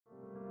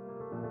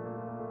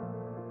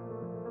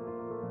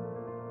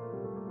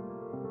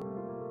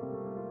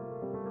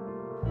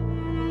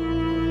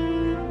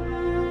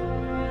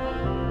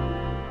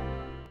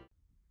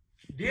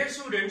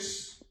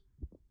students,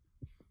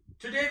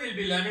 today we'll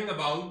be learning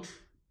about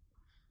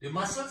the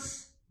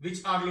muscles which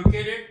are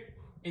located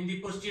in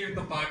the posterior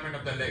compartment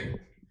of the leg.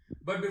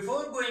 But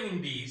before going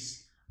in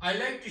these, I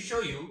like to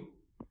show you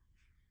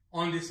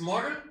on this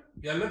model,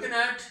 you are looking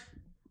at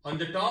on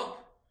the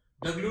top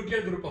the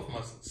gluteal group of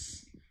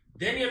muscles.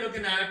 Then you are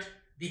looking at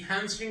the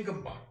hamstring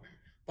compartment.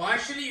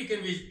 Partially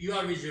you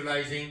are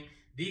visualizing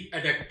the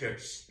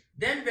adductors.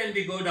 Then when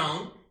we go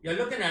down, you are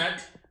looking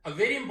at a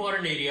very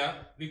important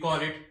area, we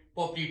call it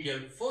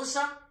popliteal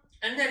fossa.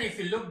 And then if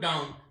you look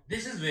down,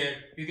 this is where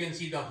you can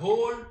see the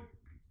whole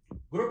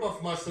group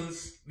of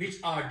muscles which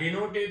are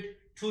denoted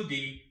to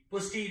the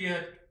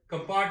posterior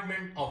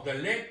compartment of the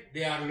leg.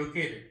 They are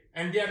located,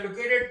 and they are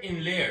located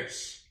in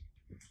layers.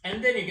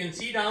 And then you can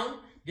see down,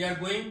 they are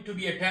going to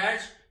be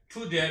attached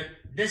to their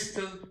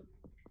distal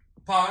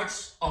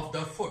parts of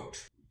the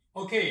foot.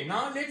 Okay,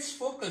 now let's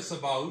focus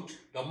about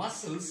the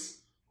muscles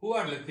who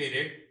are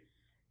located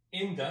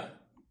in the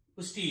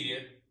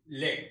posterior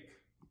leg.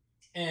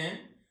 And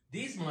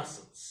these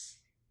muscles,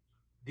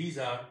 these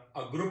are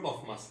a group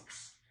of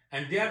muscles,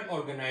 and they are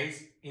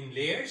organized in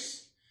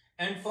layers.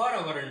 And for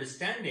our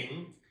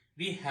understanding,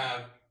 we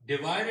have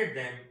divided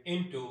them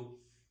into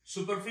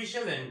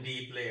superficial and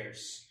deep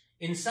layers.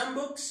 In some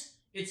books,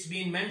 it's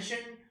been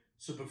mentioned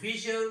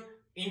superficial,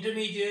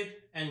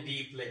 intermediate, and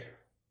deep layer.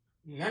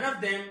 None of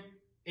them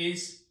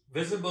is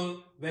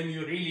visible when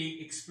you're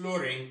really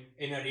exploring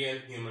in a real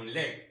human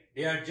leg.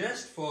 They are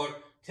just for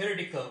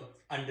theoretical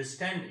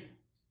understanding.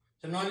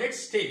 So now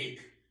let's take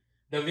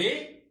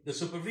the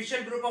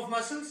superficial group of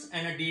muscles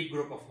and a deep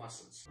group of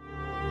muscles.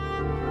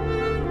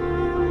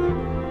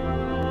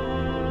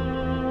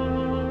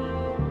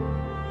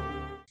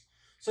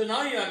 So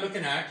now you are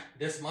looking at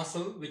this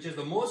muscle, which is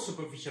the most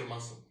superficial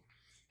muscle.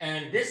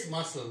 And this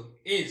muscle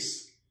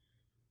is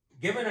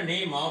given a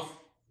name of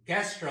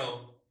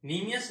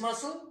gastrocnemius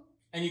muscle.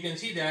 And you can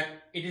see that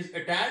it is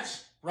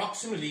attached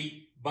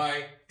proximally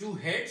by two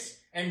heads.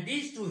 And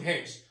these two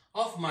heads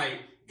of my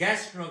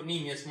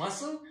gastrocnemius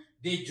muscle,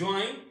 they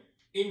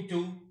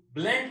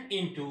blend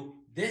into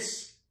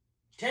this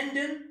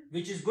tendon,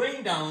 which is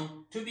going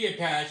down to be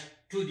attached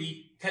to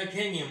the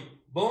calcaneum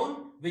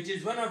bone, which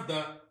is one of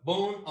the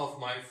bone of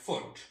my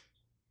foot.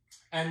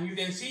 And you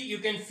can see, you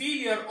can feel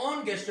your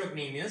own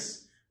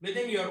gastrocnemius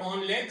within your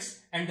own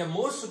legs, and the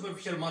most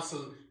superficial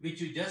muscle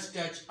which you just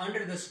touch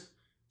under the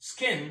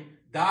skin,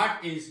 that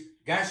is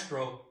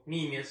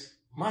gastrocnemius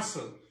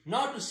muscle.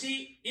 Now to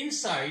see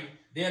inside,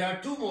 there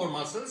are two more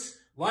muscles.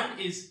 One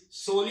is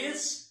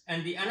soleus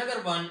and the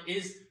another one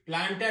is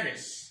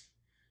plantaris.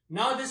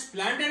 Now this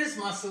plantaris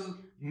muscle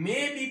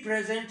may be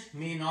present,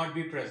 may not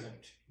be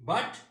present.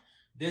 But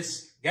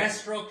this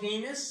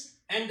gastrocnemius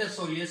and the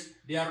soleus,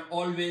 they are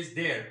always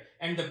there.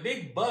 And the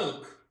big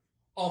bulk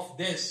of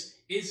this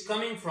is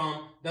coming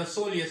from the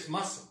soleus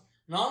muscle.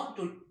 Now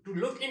to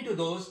look into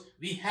those,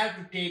 we have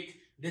to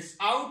take this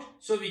out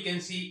so we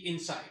can see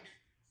inside.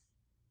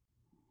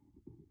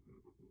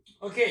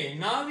 Okay,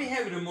 now we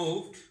have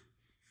removed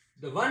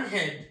the one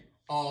head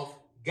of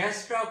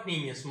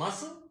gastrocnemius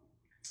muscle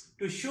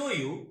to show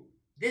you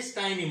this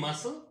tiny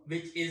muscle,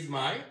 which is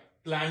my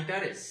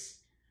plantaris.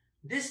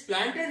 This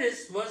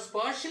plantaris was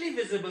partially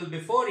visible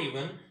before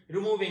even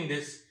removing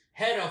this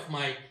head of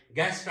my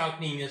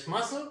gastrocnemius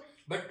muscle,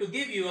 but to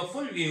give you a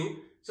full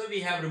view, so we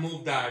have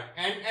removed that.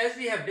 And as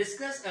we have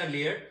discussed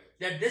earlier,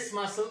 that this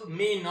muscle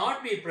may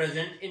not be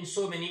present in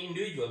so many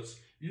individuals.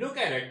 Look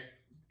at it.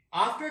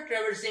 After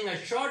traversing a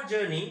short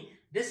journey,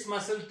 this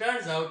muscle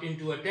turns out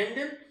into a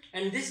tendon,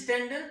 and this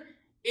tendon,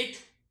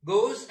 it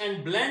goes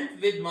and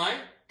blends with my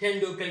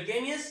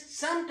tendocalcaneus.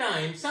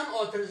 Sometimes, some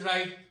authors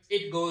write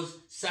it goes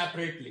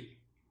separately.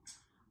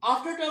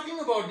 After talking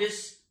about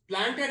this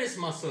plantaris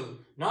muscle,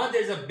 now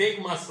there's a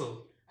big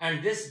muscle,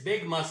 and this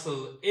big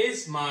muscle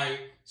is my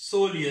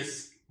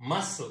soleus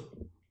muscle.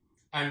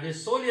 And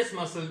this soleus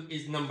muscle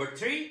is number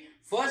 3.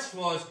 First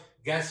was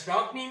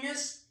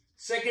gastrocnemius,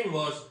 second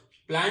was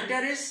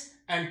plantaris,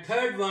 and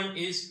third one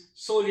is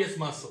soleus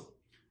muscle.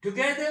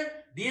 Together,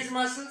 these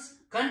muscles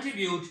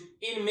contribute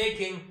in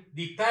making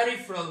the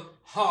peripheral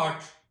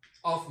heart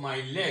of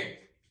my leg.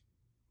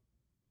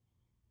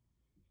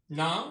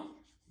 Now,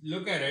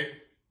 look at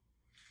it.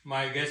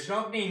 My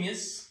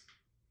gastrocnemius,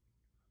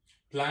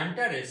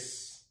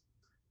 plantaris,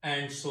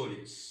 and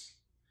soleus,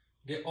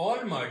 they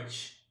all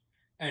merge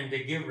and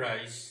they give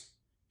rise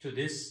to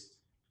this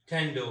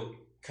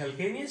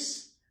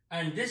tendocalcaneus,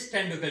 and this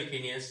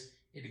tendocalcaneus,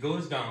 it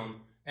goes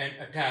down and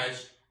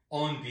attached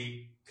on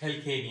the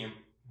calcaneum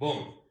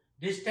bone.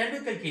 This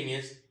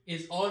tendocalcaneus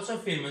is also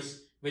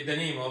famous with the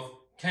name of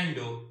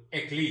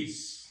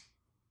tendoachilles.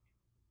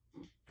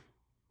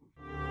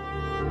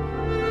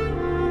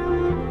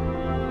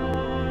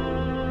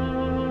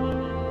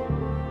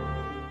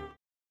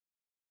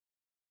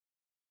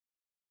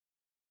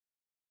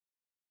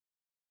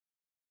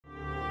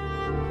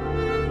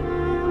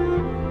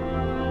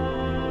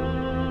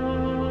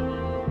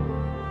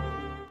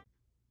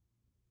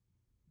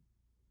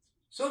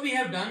 So we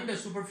have done the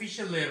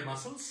superficial layer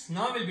muscles.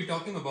 Now we'll be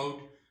talking about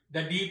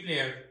the deep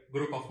layer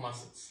group of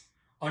muscles.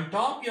 On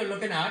top, you're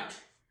looking at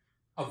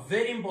a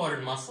very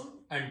important muscle,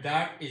 and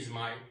that is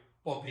my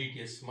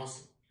popliteus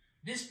muscle.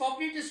 This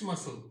popliteus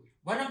muscle,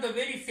 one of the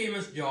very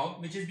famous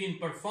job which is being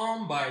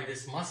performed by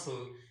this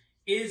muscle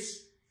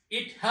is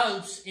it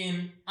helps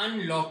in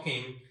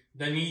unlocking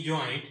the knee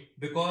joint,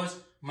 because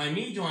my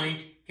knee joint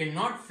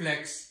cannot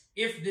flex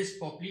if this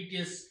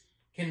popliteus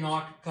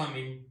cannot come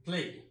in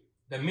play.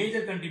 The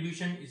major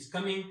contribution is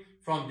coming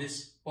from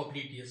this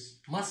popliteus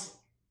muscle.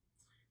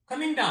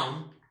 Coming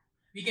down,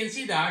 we can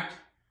see that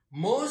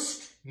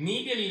most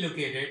medially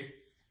located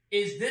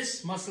is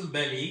this muscle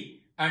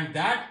belly, and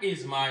that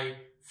is my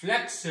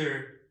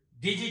flexor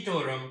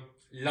digitorum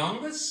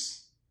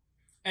longus,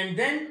 and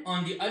then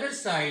on the other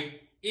side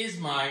is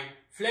my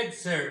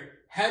flexor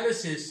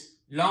hallucis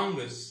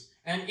longus,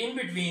 and in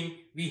between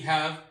we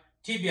have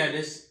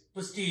tibialis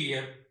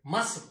posterior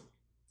muscle.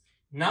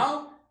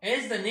 Now,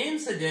 as the name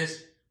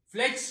suggests,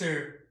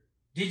 flexor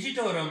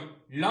digitorum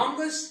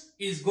longus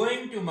is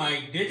going to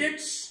my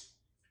digits,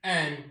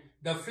 and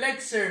the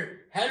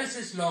flexor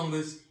hallucis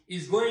longus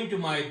is going to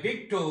my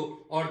big toe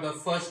or the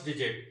first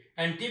digit.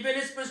 And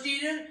tibialis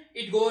posterior,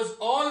 it goes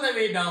all the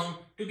way down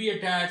to be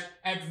attached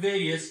at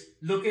various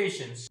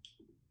locations.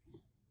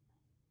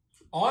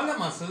 All the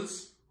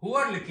muscles who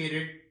are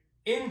located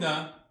in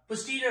the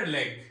posterior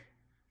leg,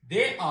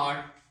 they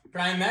are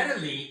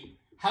primarily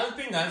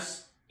helping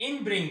us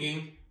in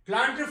bringing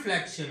plantar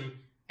flexion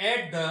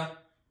at the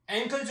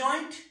ankle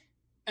joint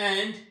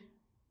and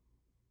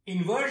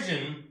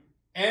inversion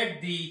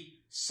at the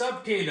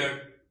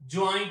subtalar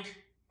joint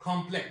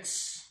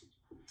complex.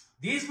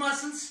 These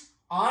muscles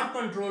are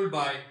controlled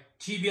by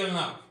tibial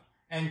nerve,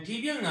 and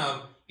tibial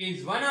nerve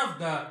is one of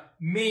the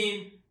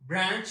main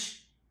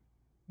branch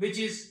which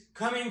is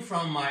coming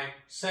from my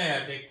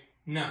sciatic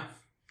nerve.